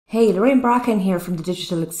Hey, Lorraine Bracken here from the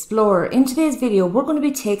Digital Explorer. In today's video, we're going to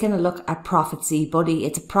be taking a look at Profitzbuddy.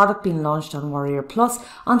 It's a product being launched on Warrior Plus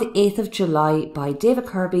on the 8th of July by David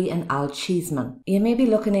Kirby and Al Cheesman. You may be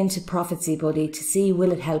looking into Profitzbuddy to see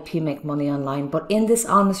will it help you make money online, but in this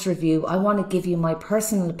honest review, I want to give you my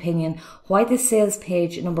personal opinion why this sales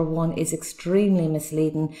page number 1 is extremely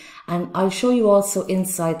misleading, and I'll show you also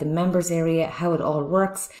inside the members area how it all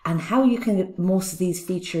works and how you can get most of these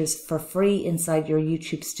features for free inside your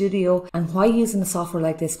YouTube studio, and why using a software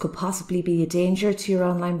like this could possibly be a danger to your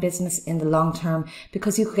online business in the long term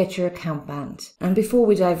because you could get your account banned. And before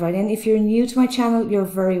we dive right in, if you're new to my channel, you're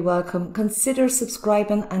very welcome. Consider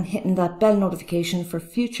subscribing and hitting that bell notification for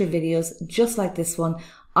future videos just like this one.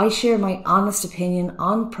 I share my honest opinion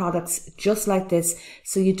on products just like this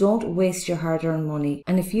so you don't waste your hard-earned money.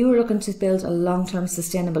 And if you are looking to build a long-term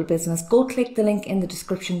sustainable business, go click the link in the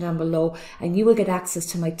description down below and you will get access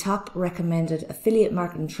to my top recommended affiliate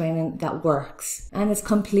marketing training that works. And it's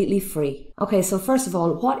completely free. Okay, so first of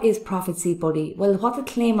all, what is Profitzbuddy? Well, what the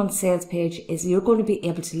claim on the sales page is you're going to be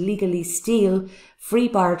able to legally steal free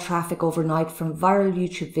buyer traffic overnight from viral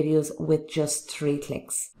YouTube videos with just 3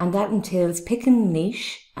 clicks. And that entails picking a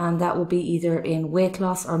niche, and that will be either in weight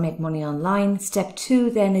loss or make money online. Step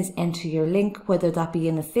 2 then is enter your link, whether that be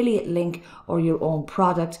an affiliate link or your own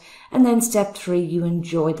product. And then step 3, you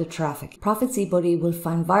enjoy the traffic. Profitzbuddy will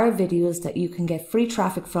find viral videos that you can get free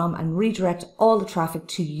traffic from and redirect all the traffic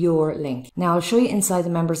to your link. Now I'll show you inside the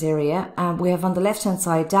members area. We have on the left hand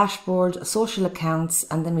side dashboard, social accounts,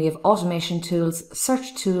 and then we have automation tools,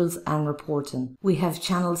 search tools and reporting. We have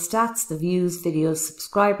channel stats, the views, videos,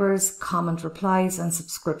 subscribers, comment replies and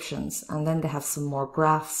subscriptions, and then they have some more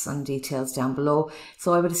graphs and details down below.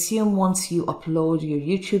 So I would assume once you upload your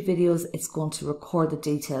YouTube videos, it's going to record the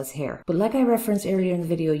details here. But like I referenced earlier in the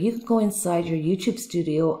video, you can go inside your YouTube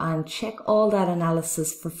studio and check all that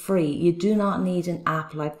analysis for free. You do not need an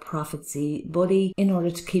app like Profitzbuddy in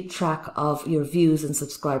order to keep track of your views and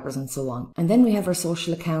subscribers and so on. And then we have our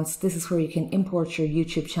social accounts. This is where you can import your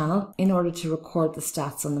YouTube channel in order to record the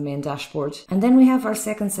stats on the main dashboard. And then we have our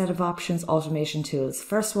second set of options, automation tools.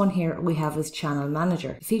 First one here we have is channel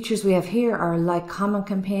manager. The features we have here are like comment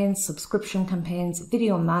campaigns, subscription campaigns,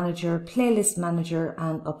 video manager, playlist manager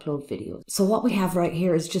and upload videos. So what we have right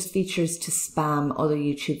here is just features to spam other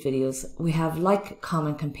YouTube videos. We have like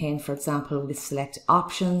comment campaign, for example, we select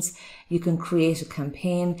options. You can create a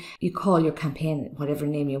campaign. You call your campaign whatever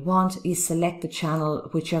name you want. You select the channel,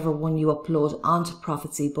 whichever one you upload onto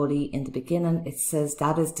Profitzbuddy in the beginning. It says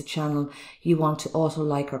that is the channel you want to auto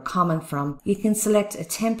like or comment from. You can select a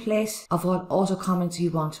template of what auto comments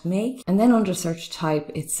you want to make. And then under search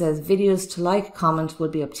type, it says videos to like, comment will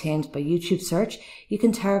be obtained by YouTube search. You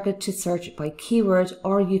can target to search by keyword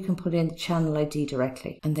or you can put in the channel ID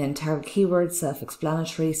directly. And then target keyword,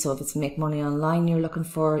 self-explanatory. So if it's make money online you're looking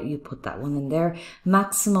for, you put that one in there.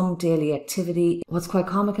 Maximum daily activity. What's quite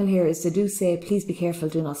comical here is they do say please be careful,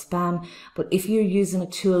 do not spam, but if you're using a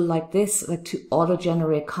tool like this, like to auto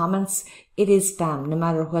generate comments, it is spam, no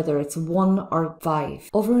matter whether it's 1 or 5.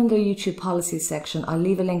 Over in the YouTube policies section, I'll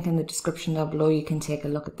leave a link in the description down below. You can take a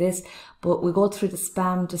look at this. But we go through the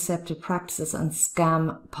spam, deceptive practices and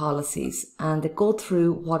scam policies. And they go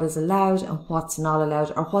through what is allowed and what's not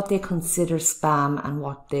allowed, or what they consider spam and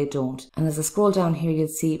what they don't. And as I scroll down here, you'll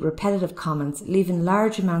see repetitive comments, leaving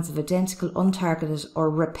large amounts of identical, untargeted or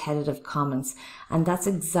repetitive comments. And that's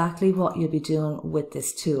exactly what you'll be doing with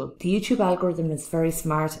this tool. The YouTube algorithm is very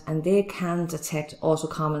smart and they can detect auto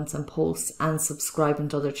comments and posts and subscribing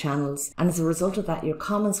to other channels. And as a result of that, your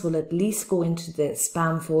comments will at least go into the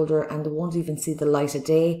spam folder and they won't even see the light of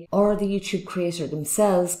day. Or the YouTube creator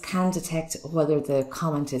themselves can detect whether the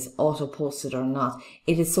comment is auto posted or not.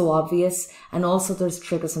 It is so obvious. And also there's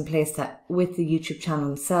triggers in place that with the YouTube channel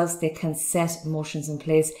themselves, they can set motions in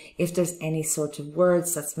place. If there's any sort of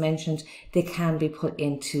words that's mentioned, they can be put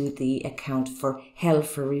into the account for held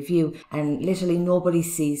for review, and literally nobody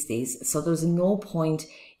sees these. So there's no point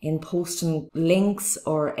in posting links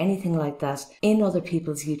or anything like that in other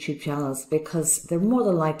people's YouTube channels because they're more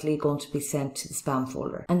than likely going to be sent to the spam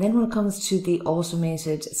folder. And then when it comes to the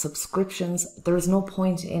automated subscriptions, there is no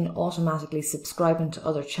point in automatically subscribing to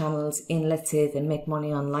other channels in, let's say, the make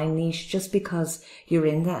money online niche. Just because you're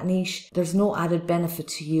in that niche, there's no added benefit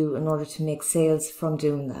to you in order to make sales from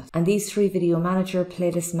doing that. And these 3, video manager,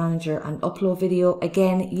 playlist manager and upload video,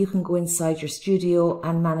 again, you can go inside your studio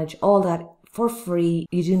and manage all that for free.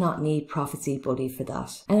 You do not need Profitzbuddy for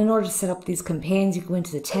that. And in order to set up these campaigns, you go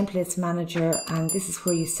into the templates manager, and this is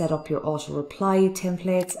where you set up your auto reply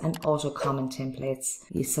templates and auto comment templates.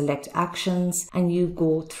 You select actions and you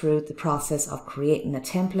go through the process of creating a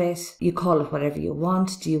template. You call it whatever you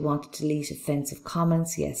want. Do you want to delete offensive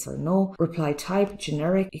comments? Yes or no. Reply type,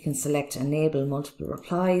 generic. You can select enable multiple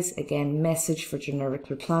replies. Again, message for generic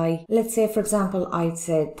reply. Let's say, for example, I'd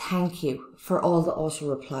said thank you for all the auto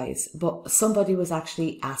replies, but somebody was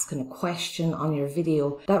actually asking a question on your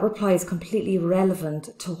video. That reply is completely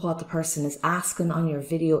irrelevant to what the person is asking on your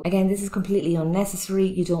video. Again, this is completely unnecessary.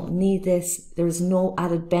 You don't need this. There is no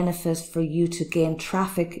added benefit for you to gain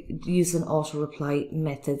traffic using auto reply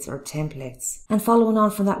methods or templates. And following on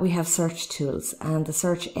from that, we have search tools, and the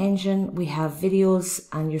search engine, we have videos,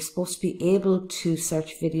 and you're supposed to be able to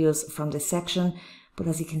search videos from this section. But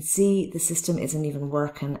as you can see, the system isn't even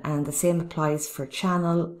working, and the same applies for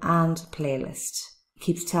channel and playlist. It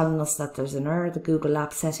keeps telling us that there's an error, the Google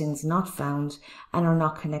app settings not found and are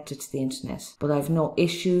not connected to the internet. But I've no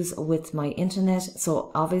issues with my internet,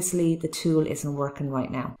 so obviously the tool isn't working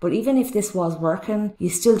right now. But even if this was working, you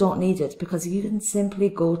still don't need it, because you can simply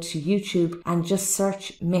go to YouTube and just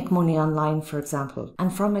search make money online, for example.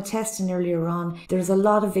 And from my testing earlier on, there's a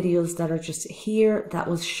lot of videos that are just here that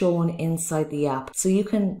was shown inside the app. So you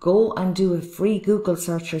can go and do a free Google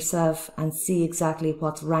search yourself and see exactly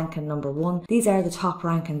what's ranking #1. These are the top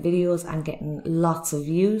ranking videos and getting lots of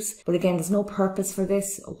views. But again, there's no purpose for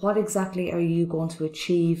this. What exactly are you going to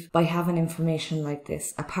achieve by having information like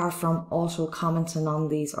this, apart from auto commenting on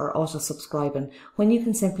these or auto subscribing, when you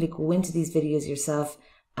can simply go into these videos yourself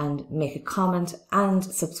and make a comment and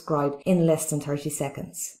subscribe in less than 30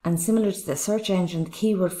 seconds. And similar to the search engine, the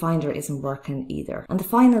keyword finder isn't working either. And the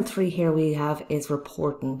final three here we have is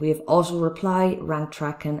reporting. We have auto reply, rank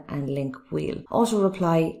tracking, and link wheel. Auto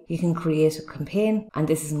reply, you can create a campaign, and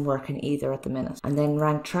this isn't working either at the minute. And then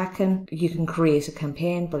rank tracking, you can create a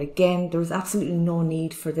campaign, but again, there's absolutely no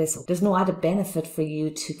need for this. There's no added benefit for you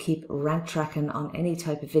to keep rank tracking on any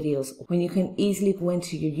type of videos when you can easily go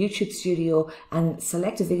into your YouTube studio and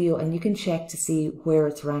select a video and you can check to see where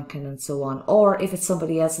it's ranking and so on. Or if it's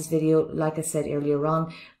somebody else's video, like I said earlier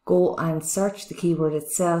on, go and search the keyword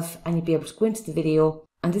itself and you'll be able to go into the video.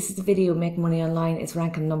 And this is the video, Make Money Online. It's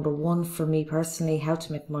ranking #1 for me personally, How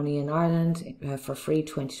to Make Money in Ireland for free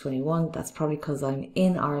 2021. That's probably because I'm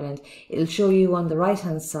in Ireland. It'll show you on the right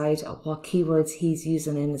hand side of what keywords he's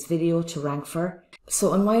using in his video to rank for.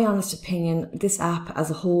 So in my honest opinion, this app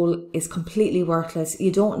as a whole is completely worthless.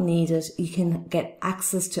 You don't need it. You can get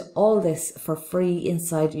access to all this for free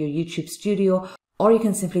inside your YouTube studio, or you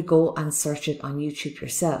can simply go and search it on YouTube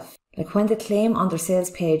yourself. Like when they claim on their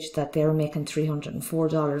sales page that they're making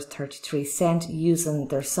 $304.33 using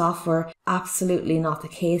their software, absolutely not the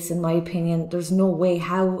case in my opinion. There's no way.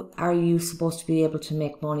 How are you supposed to be able to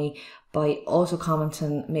make money by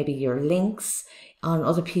auto-commenting maybe your links on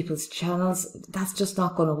other people's channels? That's just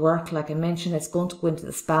not going to work. Like I mentioned, it's going to go into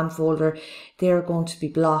the spam folder. They're going to be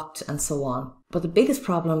blocked and so on. But the biggest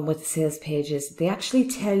problem with the sales page is they actually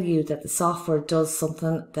tell you that the software does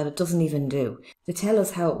something that it doesn't even do. They tell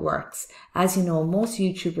us how it works. As you know, most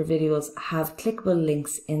YouTuber videos have clickable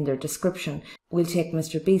links in their description. We'll take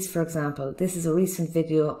Mr. Beast for example. This is a recent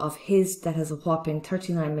video of his that has a whopping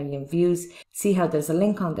 39 million views. See how there's a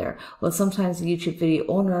link on there? Well, sometimes a YouTube video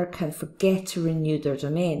owner can forget to renew their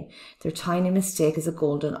domain. Their tiny mistake is a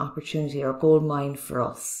golden opportunity or gold mine for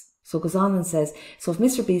us. So it goes on and says, so if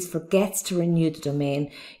Mr. Beast forgets to renew the domain,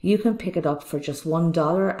 you can pick it up for just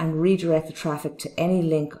 $1 and redirect the traffic to any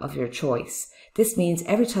link of your choice. This means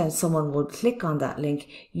every time someone would click on that link,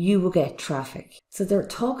 you will get traffic. So they're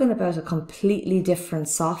talking about a completely different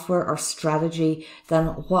software or strategy than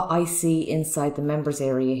what I see inside the members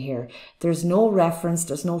area here. There's no reference,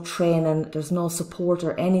 there's no training, there's no support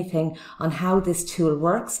or anything on how this tool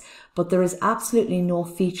works, but there is absolutely no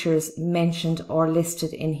features mentioned or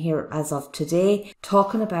listed in here as of today,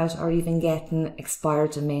 talking about or even getting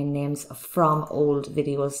expired domain names from old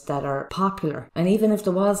videos that are popular. And even if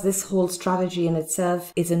there was, this whole strategy in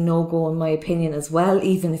itself is a no-go in my opinion as well,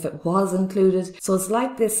 even if it was included. So it's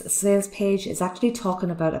like this sales page is actually talking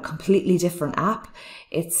about a completely different app.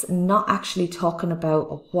 It's not actually talking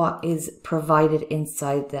about what is provided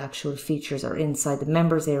inside the actual features or inside the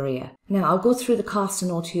members area. Now I'll go through the cost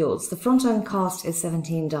and OTOs. The front end cost is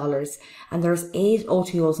 $17 and there's 8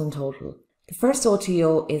 OTOs in total. The first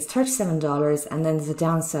OTO is $37 and then there's a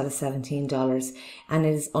downsell of $17 and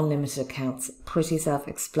it is unlimited accounts. Pretty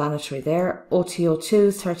self-explanatory there. OTO 2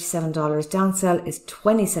 is $37, downsell is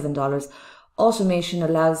 $27. Automation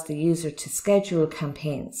allows the user to schedule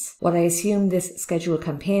campaigns. What I assume this schedule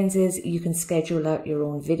campaigns is you can schedule out your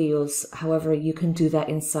own videos. However, you can do that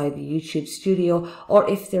inside the YouTube studio, or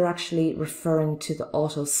if they're actually referring to the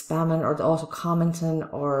auto spamming or the auto commenting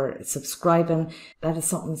or subscribing, that is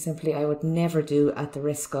something simply I would never do at the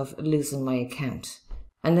risk of losing my account.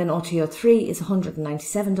 And then OTO3 is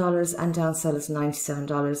 $197 and downsell is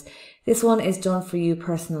 $97. This one is done for you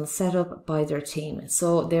personal setup by their team.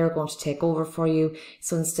 So they're going to take over for you.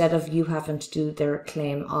 So instead of you having to do their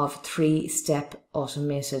claim of 3-step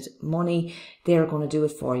automated money, they're going to do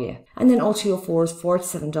it for you. And then OTO4 is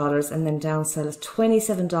 $47 and then downsell is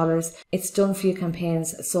 $27. It's done for you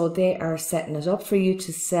campaigns. So they are setting it up for you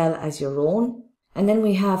to sell as your own. And then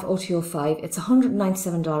we have OTO5, it's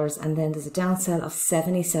 $197 and then there's a downsell of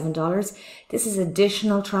 $77. This is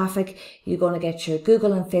additional traffic. You're going to get your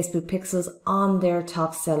Google and Facebook pixels on their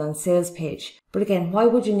top selling sales page. But again, why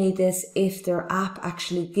would you need this if their app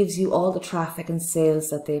actually gives you all the traffic and sales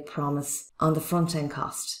that they promise on the front end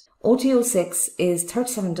cost? OTO6 is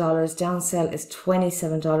 $37, downsell is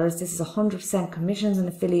 $27. This is 100% commissions and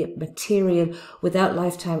affiliate material without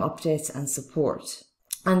lifetime updates and support.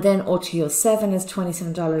 And then OTO7 is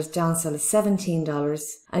 $27, downsell is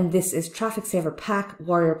 $17. And this is Traffic Saver Pack,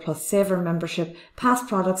 Warrior Plus Saver membership, past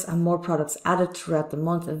products and more products added throughout the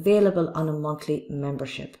month, available on a monthly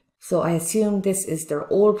membership. So I assume this is their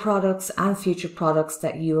old products and future products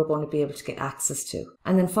that you are going to be able to get access to.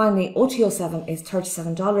 And then finally, OTO7 is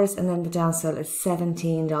 $37 and then the downsell is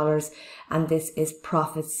 $17. And this is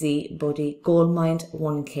Profitzbuddy Goldmine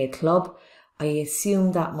 1K Club. I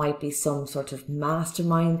assume that might be some sort of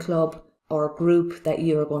mastermind club or group that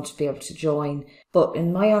you are going to be able to join. But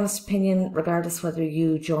in my honest opinion, regardless whether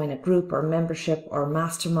you join a group or membership or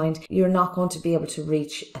mastermind, you're not going to be able to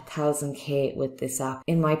reach 1,000K with this app,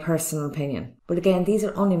 in my personal opinion. But again, these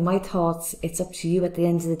are only my thoughts. It's up to you at the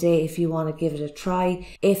end of the day if you want to give it a try.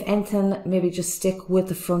 If anything, maybe just stick with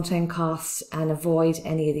the front end costs and avoid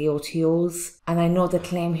any of the OTOs. And I know the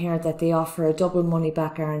claim here that they offer a double money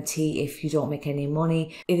back guarantee if you don't make any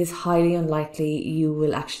money. It is highly unlikely you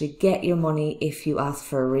will actually get your money if you ask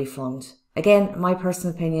for a refund. Again, my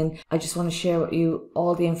personal opinion, I just want to share with you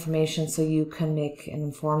all the information so you can make an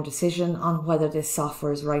informed decision on whether this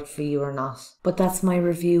software is right for you or not. But that's my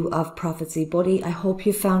review of Profitzbuddy. I hope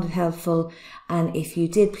you found it helpful. And if you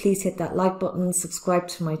did, please hit that like button, subscribe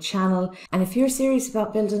to my channel. And if you're serious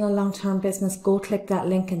about building a long-term business, go click that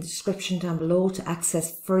link in the description down below to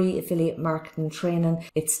access free affiliate marketing training.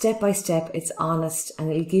 It's step by step, it's honest, and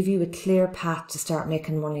it'll give you a clear path to start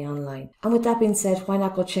making money online. And with that being said, why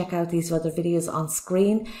not go check out these other videos on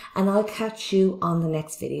screen, and I'll catch you on the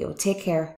next video. Take care.